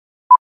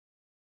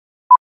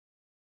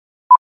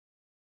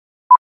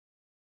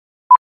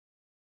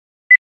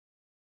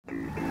Get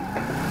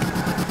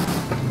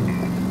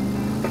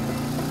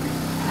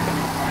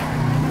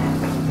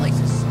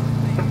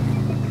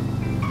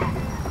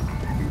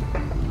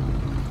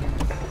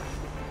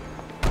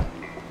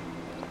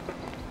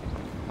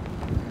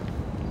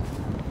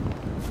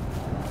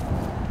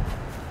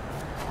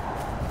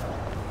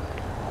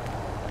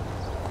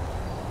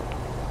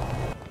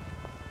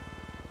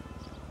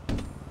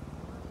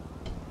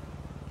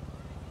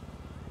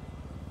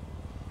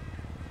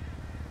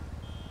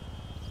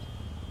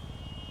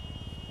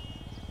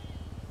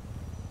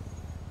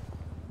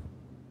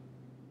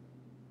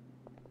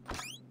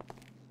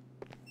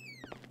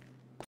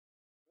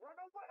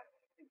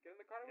in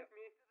the car with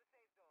me.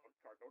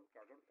 Car, go.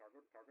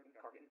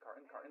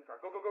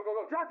 Go.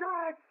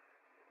 Drive!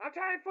 I'm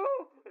trying,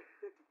 fool!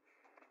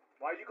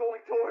 Why are you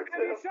going towards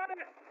Hey, him? shut it!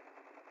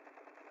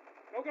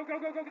 Go, get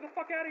the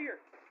fuck out of here!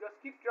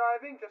 Just keep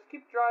driving.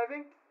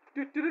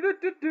 Do.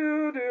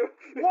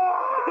 Whoa!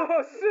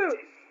 Oh, shoot!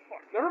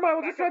 Never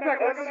mind, we'll just drive back.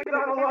 That's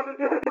not allowed to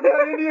do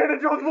that. Indiana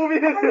Jones movie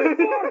is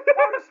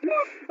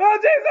Oh,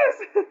 Jesus!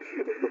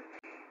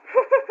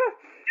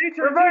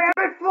 We're very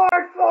having floor.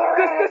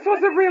 This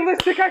wasn't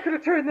realistic. I could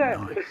have turned that.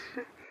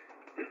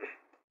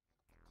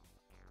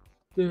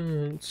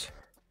 Dudes.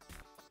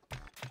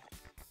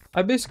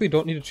 I basically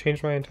don't need to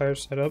change my entire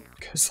setup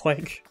because,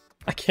 like,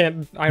 I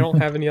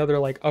don't have any other,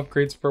 like,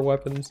 upgrades for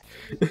weapons.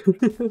 I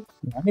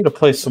need to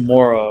play some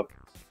more,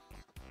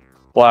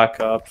 Black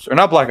Ops. Or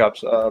not Black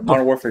Ops,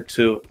 Modern Warfare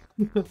 2.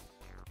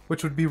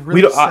 Which would be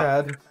really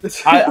sad.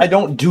 I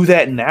don't do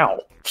that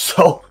now,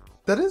 so...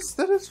 That is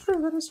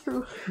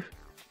true.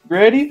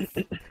 Ready?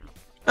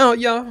 Oh,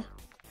 yeah.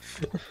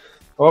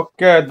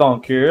 Okay,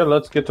 donkey,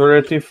 let's get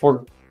ready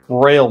for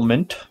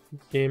railment.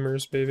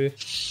 Gamers, baby.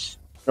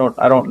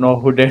 I don't know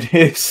who that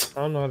is.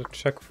 I don't know how to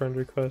check friend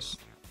requests.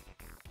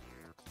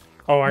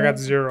 Oh, I got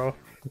 0.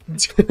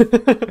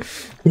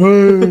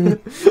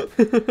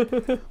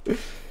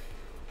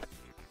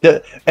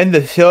 And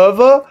the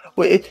server?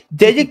 Wait,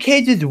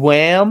 dedicated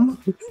wham?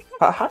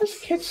 How does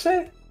the kid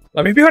say?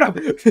 Let me build up!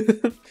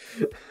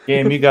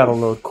 Game, you gotta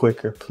load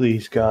quicker,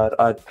 please, God.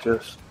 Oh,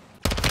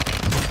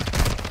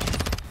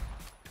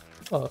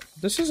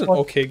 this is an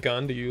okay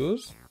gun to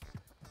use.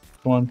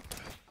 One.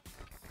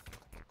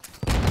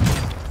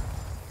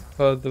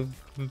 The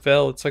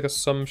Vel, it's like a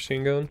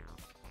submachine gun.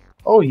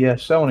 Oh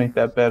yes, that one ain't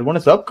that bad. When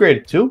it's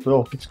upgraded too?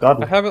 Oh, it's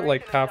godly. I have it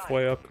like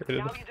halfway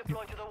upgraded.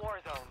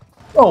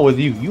 Oh, with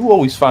you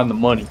always find the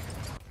money.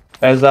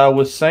 As I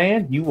was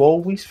saying, you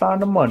always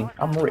find the money.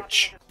 I'm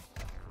rich.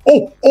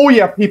 Oh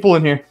yeah, people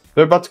in here.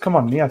 They're about to come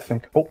on me, I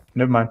think. Oh,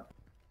 never mind.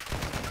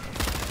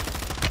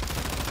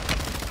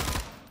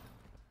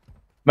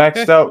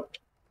 Maxed out.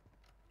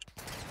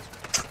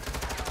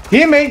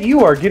 Teammate,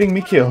 you are getting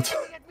me killed.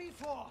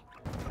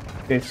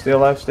 Okay, stay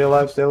alive.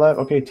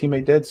 Okay,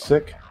 teammate dead,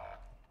 sick.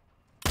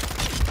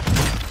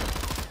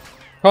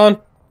 Con,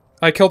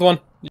 I killed one.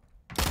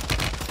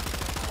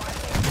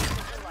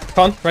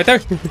 Con, right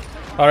there.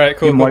 Alright,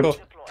 cool.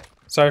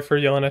 Sorry for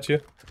yelling at you.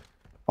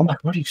 Oh my,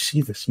 where do you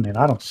see this, man?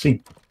 I don't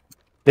see.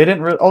 They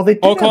didn't really. Oh, they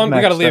did. Oh, Con,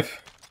 we gotta leave.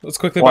 Let's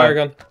quickly buy our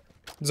gun.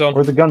 Zone.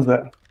 Where the gun's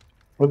at?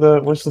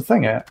 Where's the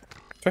thing at?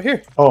 It's right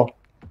here. Oh.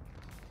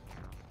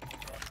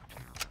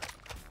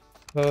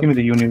 Give me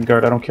the Union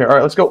Guard. I don't care. All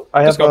right, let's go.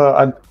 I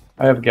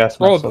have a gas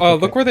mask. Bro,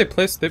 look where they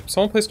placed.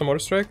 Someone placed a mortar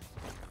strike.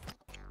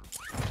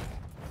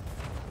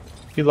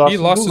 He lost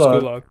his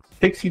gulag.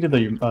 Takes you to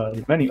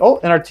the menu. Oh,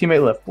 and our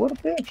teammate left. What a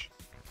bitch.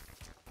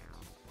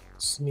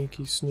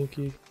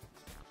 Sneaky.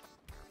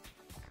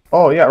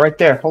 Oh yeah, right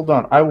there. Hold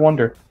on. I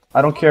wonder.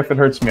 I don't care if it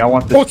hurts me. I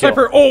want this. Oh,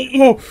 sniper!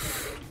 Oh!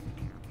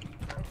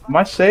 Am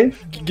I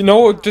safe?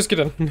 No, just get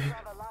in.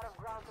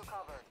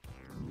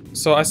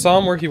 So I saw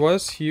him where he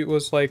was. He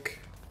was like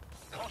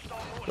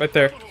right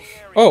there.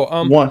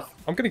 Oh, one.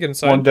 I'm gonna get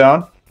inside. One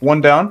down.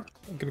 I'm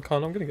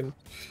gonna get in.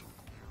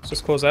 Let's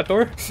just close that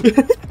door.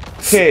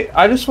 Okay,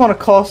 I just want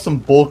to call some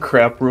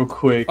bullcrap real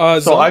quick.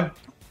 So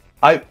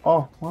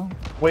well,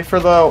 wait for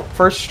the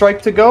first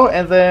strike to go,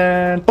 and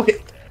then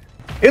okay,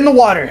 in the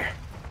water.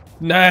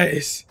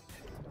 Nice.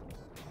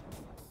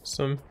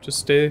 Just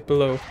stay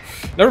below.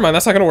 Never mind,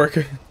 that's not gonna work.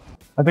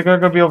 I think they're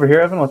gonna be over here,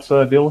 Evan. Let's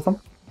deal with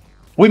them.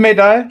 We may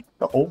die.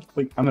 Oh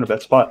wait, I'm in a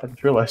bad spot. I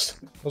just realized.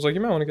 I was like,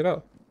 you might want to get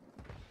out.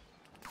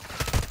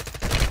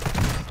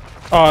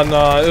 Oh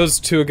no, it was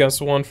 2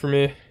 against 1 for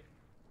me.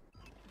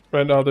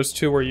 Right now, there's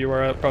 2 where you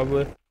are at,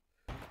 probably.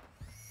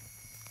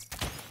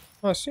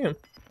 Oh, I see him.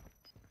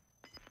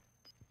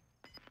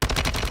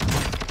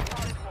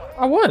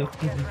 I won!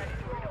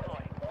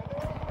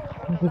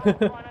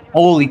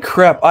 Holy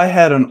crap, I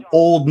had an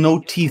old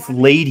no-teeth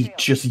lady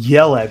just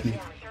yell at me.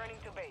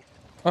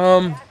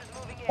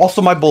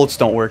 Also, my bullets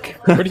don't work.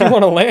 Where do you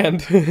want to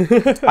land?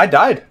 I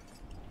died.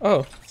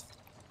 Oh.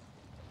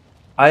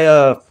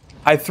 I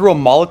threw a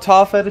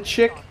Molotov at a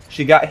chick.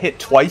 She got hit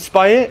twice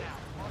by it.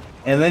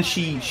 And then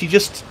she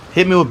just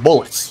hit me with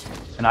bullets.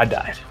 And I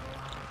died.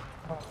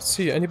 Let's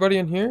see, anybody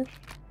in here?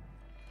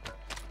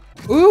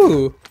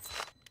 Ooh!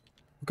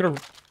 I'm gonna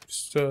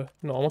just, no,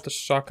 I want the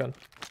shotgun.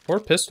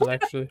 Or pistol,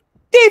 actually.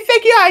 they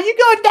think you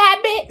gonna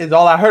die, man. Is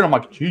all I heard. I'm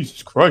like,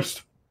 Jesus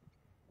Christ.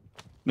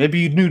 Maybe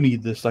you do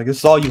need this. Like, this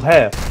is all you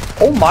have.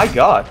 Oh my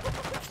God.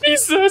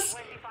 Jesus.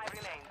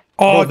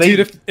 Oh, Bro,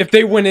 dude, if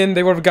they went in,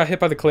 they would have got hit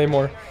by the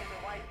claymore.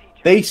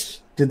 Did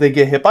they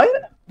get hit by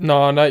it?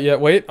 No, not yet.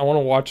 Wait, I want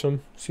to watch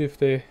them. See if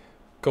they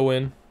go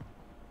in.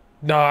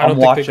 No, I don't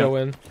think they go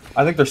in.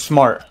 I think they're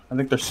smart.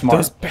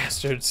 Those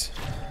bastards.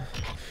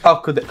 How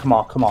could they? Come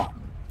on.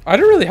 I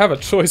didn't really have a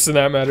choice in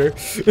that matter.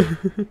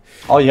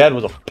 All you had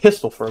was a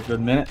pistol for a good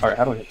minute. All right,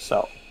 how do I get this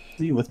out?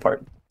 See you with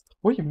part.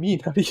 What do you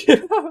mean? How do you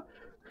get out?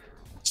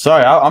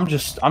 Sorry,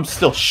 I'm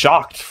still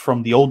shocked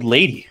from the old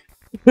lady.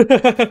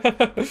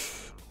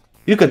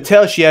 You could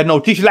tell she had no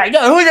teeth. She's like,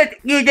 no, who's that?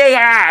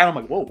 And I'm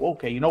like, whoa,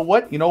 okay, you know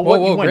what?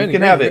 Whoa, You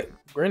can have it.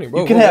 Granny,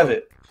 You can have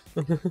it.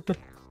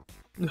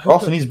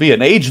 Also needs to be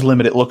an age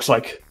limit, it looks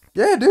like.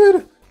 Yeah,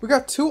 dude. We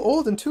got too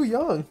old and too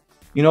young.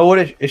 You know what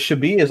it should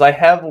be? Is I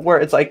have where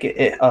it's like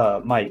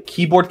my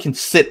keyboard can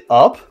sit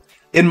up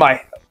in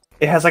my.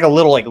 It has like a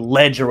little like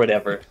ledge or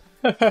whatever,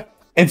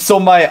 and so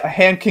my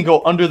hand can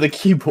go under the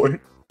keyboard.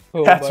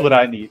 Oh, That's what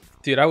I need.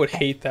 Dude, I would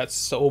hate that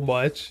so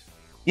much.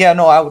 Yeah,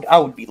 no, I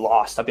would be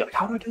lost. I'd be like,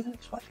 how do I do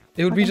this? What?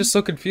 It would be just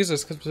so confusing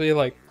because you're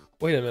like,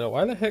 wait a minute,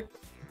 why the heck?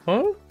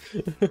 Huh?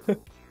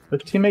 The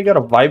teammate got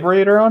a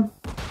vibrator on?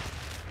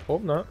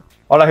 Hope not.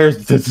 All I hear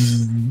is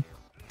this.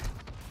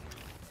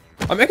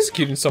 I'm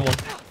executing someone.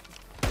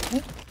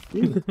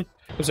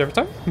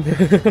 Observatory?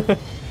 Of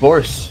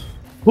course.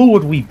 Who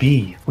would we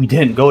be if we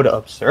didn't go to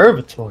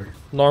observatory?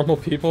 Normal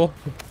people.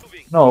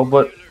 No,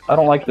 but I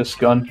don't like this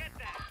gun.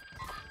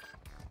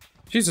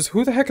 Jesus,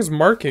 who the heck is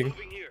marking?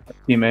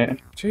 Teammate.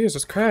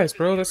 Jesus Christ,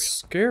 bro, that's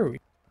scary.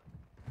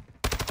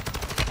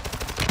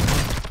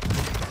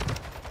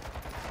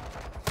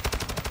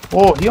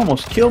 Oh, he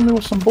almost killed me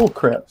with some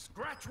bullcrap.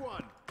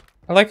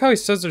 I like how he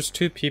says there's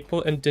two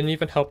people and didn't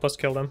even help us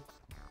kill them.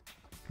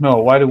 No,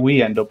 why do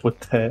we end up with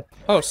that?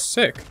 Oh,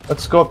 sick.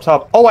 Let's go up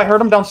top. Oh, I heard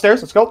him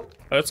downstairs. Let's go.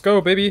 Let's go,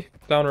 baby.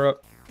 Down or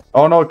up.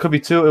 Oh, no, it could be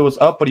two. It was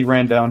up, but he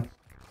ran down.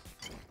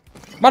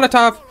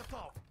 Molotov!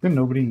 There's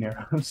nobody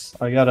near us.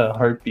 I got a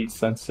heartbeat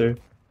sensor.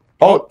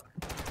 Oh,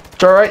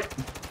 it's alright.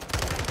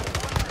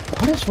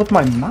 What is with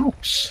my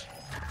mouse?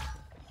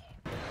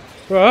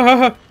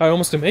 Ah, I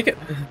almost didn't make it.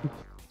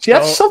 See,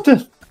 that's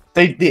something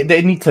they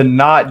need to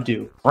not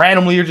do.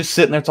 Randomly, you're just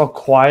sitting there, it's all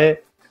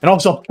quiet, and all of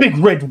a sudden, big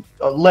red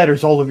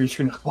letters all over your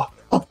screen. Like, what?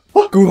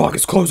 What? Gulag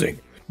is closing.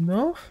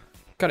 No?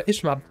 Gotta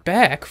itch my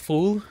back,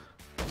 fool.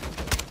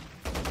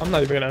 I'm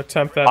not even gonna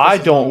attempt that. I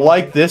don't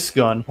like this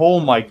gun. Oh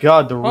my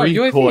god, the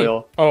recoil.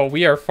 UAV. Oh,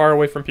 we are far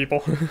away from people.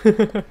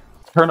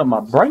 Turn up my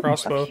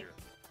brightness. Crossbow.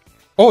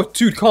 Oh,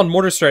 dude, Con,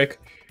 mortar strike.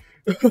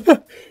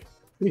 Man,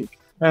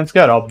 it's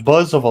got a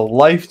buzz of a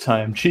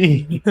lifetime.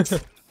 Jeez.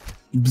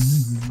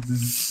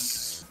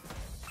 Bzzz.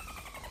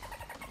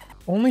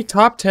 Only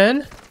top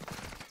 10?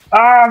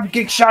 Ah, I'm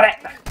getting shot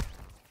at.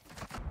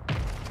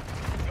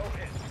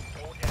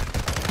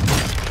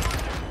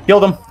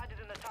 Killed him.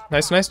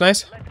 Nice, nice,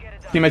 nice.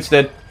 Teammate's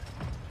dead.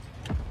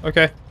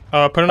 Okay.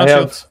 Put it on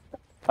shields.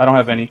 I don't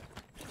have any.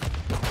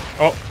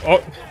 Oh,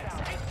 oh.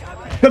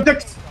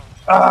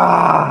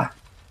 Ah!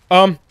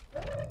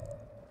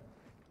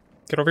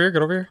 Get over here,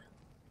 get over here.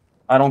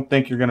 I don't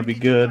think you're gonna be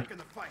good.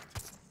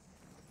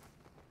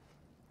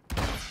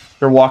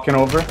 They're walking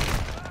over.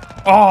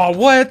 Oh,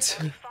 what?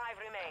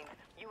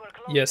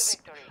 Yes.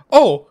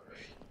 Oh!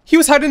 He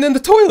was hiding in the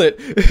toilet!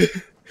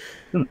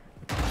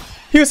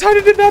 He was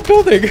hiding in that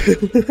building!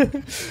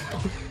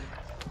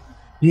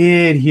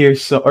 Did hear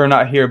or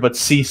not hear, but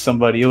see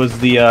somebody. It was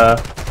the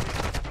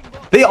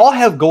they all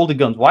have golden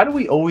guns. Why do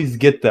we always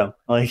get them?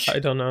 Like, I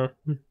don't know.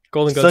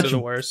 Golden guns are the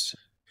worst.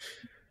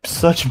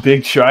 Such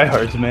big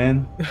tryhards,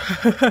 man.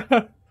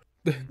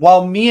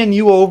 While me and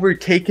you over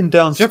taking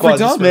down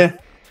squads,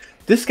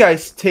 this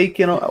guy's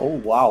taking.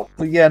 Oh wow!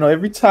 But yeah, no.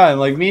 Every time,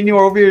 like me and you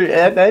are over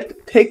here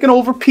taking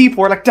over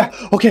people. We're like,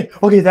 okay,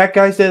 that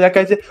guy's dead. That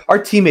guy's dead. Our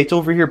teammate's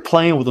over here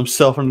playing with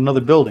himself in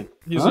another building.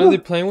 He's literally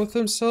playing with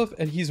himself,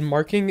 and he's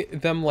marking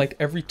them like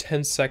every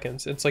 10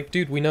 seconds. It's like,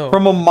 dude, we know.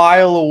 From a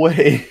mile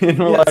away, and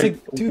we're like,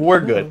 dude,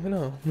 we're good. We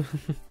know.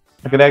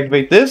 I could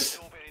activate this.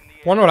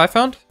 Wonder what I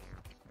found?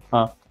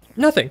 Huh?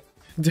 Nothing.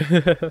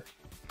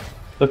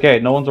 Okay,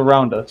 no one's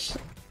around us.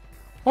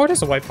 Oh, it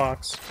is a white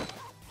box.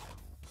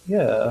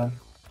 Yeah.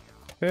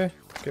 Okay,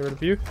 get rid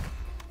of you.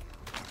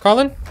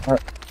 Colin? Right.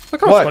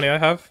 Look how much money I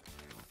have.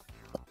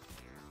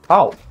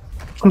 How?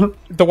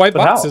 The white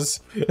But boxes.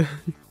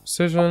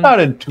 Precision. Not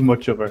in too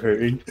much of a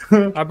hurry.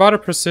 I bought a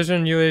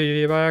precision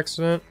UAV by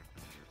accident.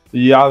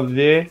 Yeah,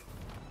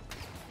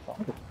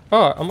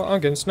 Oh, I'm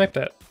getting sniped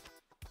at.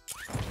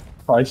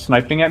 probably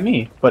sniping at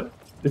me, but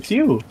it's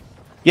you.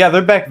 Yeah,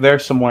 they're back there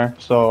somewhere,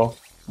 so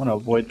I'm gonna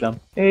avoid them.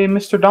 Hey,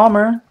 Mr.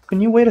 Dahmer, can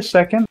you wait a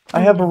second?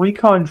 I have a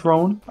recon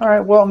drone.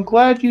 Alright, well, I'm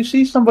glad you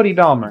see somebody,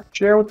 Dahmer.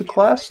 Share with the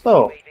class,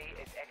 though.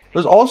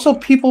 There's also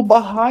people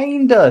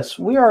behind us.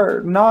 We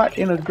are not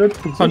in a good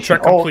position.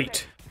 Contract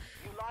complete.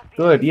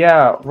 Good,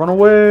 yeah. Run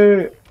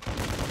away.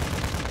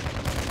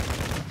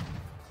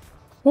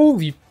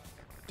 Holy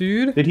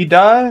dude. Did he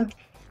die?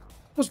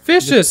 was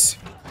vicious.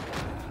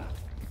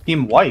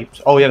 Team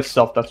wiped. Oh, he had a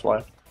stealth, that's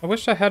why. I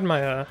wish I had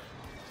my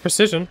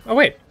precision. Oh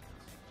wait,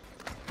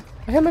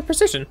 I had my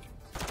precision.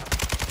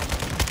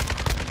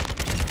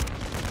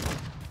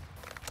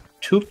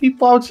 2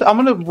 people, I would say. I'm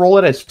gonna roll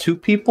it as 2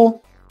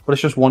 people, but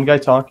it's just one guy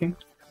talking.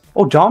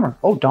 Oh, Dahmer.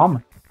 Oh,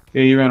 Dahmer.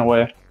 Yeah, he ran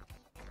away.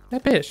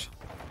 That bitch.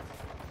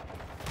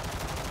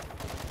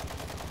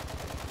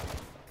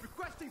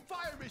 Requesting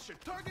fire mission.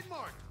 Target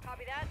mark.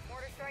 Copy that.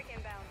 Mortar strike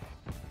inbound.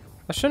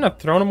 I shouldn't have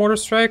thrown a mortar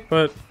strike,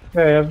 but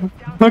Okay.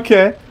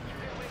 Okay.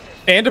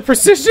 and a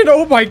precision.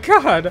 Oh my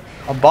god!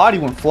 A body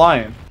went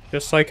flying.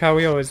 Just like how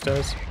he always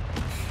does.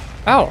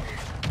 Ow!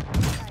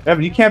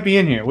 Evan, you can't be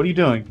in here. What are you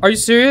doing? Are you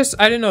serious?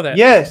 I didn't know that.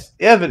 Yes,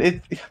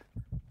 Evan.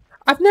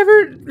 I've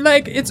never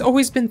like. It's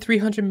always been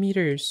 300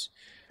 meters.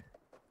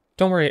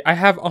 Don't worry. I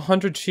have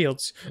 100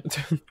 shields.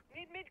 Need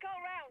mid-call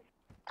round.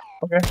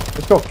 Okay,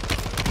 let's go.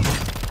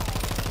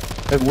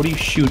 Evan, what are you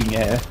shooting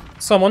at?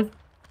 Someone.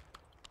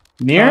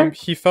 Near?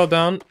 He fell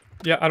down.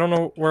 Yeah, I don't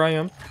know where I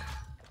am.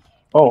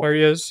 Oh. Where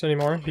he is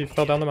anymore. He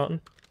fell down the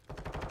mountain.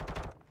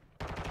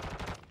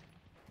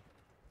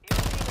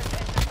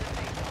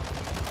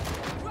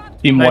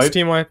 Team Nice wiped.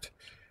 team wiped.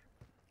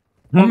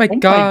 Oh my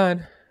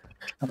god.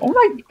 Oh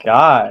my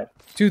god.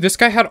 Dude, this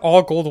guy had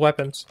all gold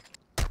weapons.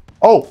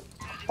 Oh,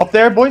 up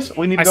there, boys.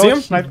 We need to I go. see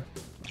him. Snipe.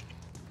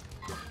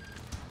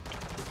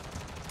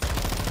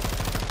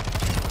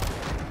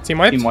 Team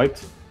wiped? Team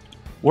wiped.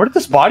 Where did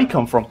this body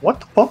come from?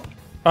 What the fuck?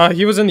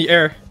 He was in the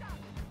air.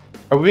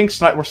 Are we being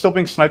sniped? We're still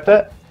being sniped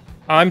at?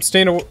 I'm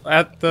staying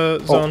at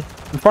the zone.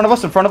 In front of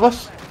us, in front of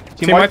us.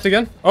 Team wiped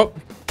again? Oh.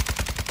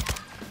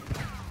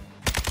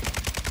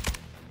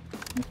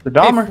 The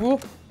Dahmer. Hey,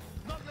 fool.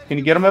 Can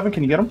you get him, Evan?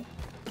 Can you get him?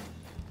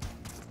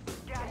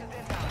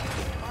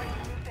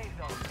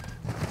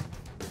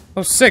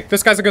 Oh, sick.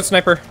 This guy's a good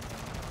sniper.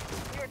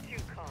 You're too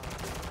calm.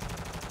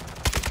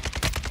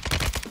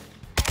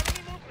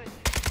 Enemy movement.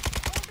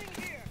 Holding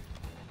here.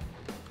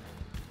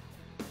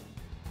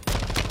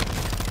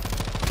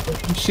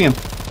 You see him.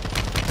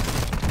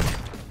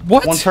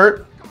 What? One's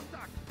hurt.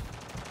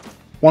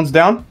 One's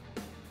down.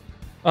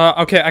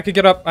 Okay, I could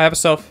get up. I have a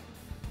self.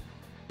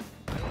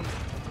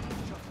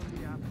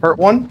 Hurt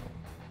one.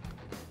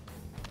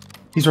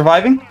 He's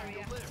reviving.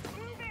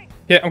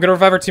 Yeah, I'm gonna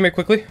revive our teammate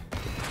quickly.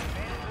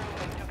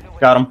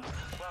 Got him.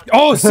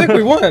 Oh, sick,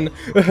 we won!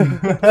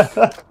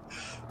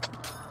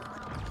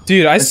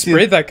 Dude, I see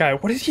sprayed that guy.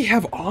 What did he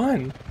have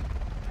on?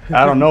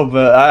 I don't know,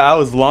 but I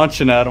was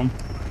launching at him.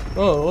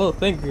 Oh,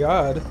 thank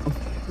God.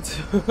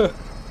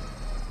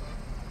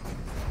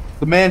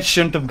 The man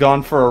shouldn't have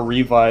gone for a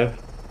revive.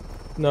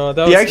 No,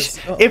 that He was...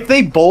 actually, if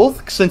they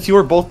both, since you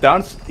were both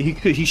down,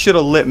 he should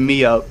have lit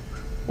me up.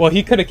 Well,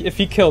 he could have... If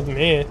he killed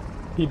me,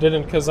 he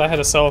didn't because I had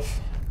a self.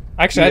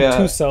 Actually, I had Yeah.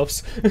 2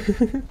 selves.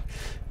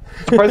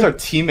 Surprised our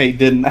teammate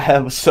didn't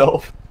have a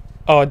self.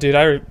 Oh, dude,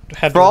 I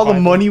had... For all the revive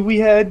him. money we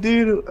had,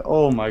 dude.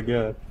 Oh my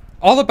god.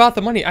 All about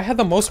the money. I had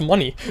the most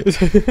money.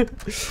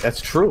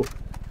 That's true.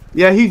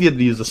 Yeah, he did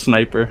use a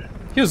sniper.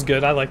 He was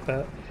good. I like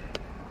that.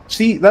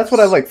 See, that's what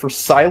I like. For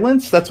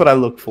silence, that's what I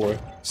look for.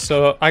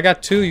 So, I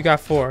got 2, you got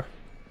 4.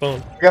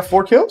 Boom. You got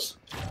 4 kills?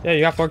 Yeah,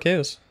 you got 4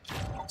 kills.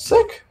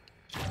 Sick.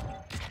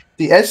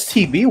 The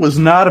STB was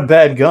not a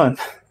bad gun.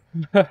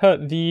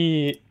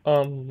 The,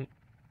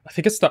 I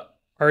think it's the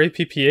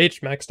RAPPH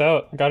maxed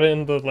out. Got it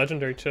in the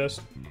legendary chest.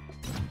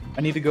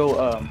 I need to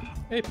go,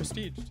 Hey,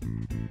 prestige.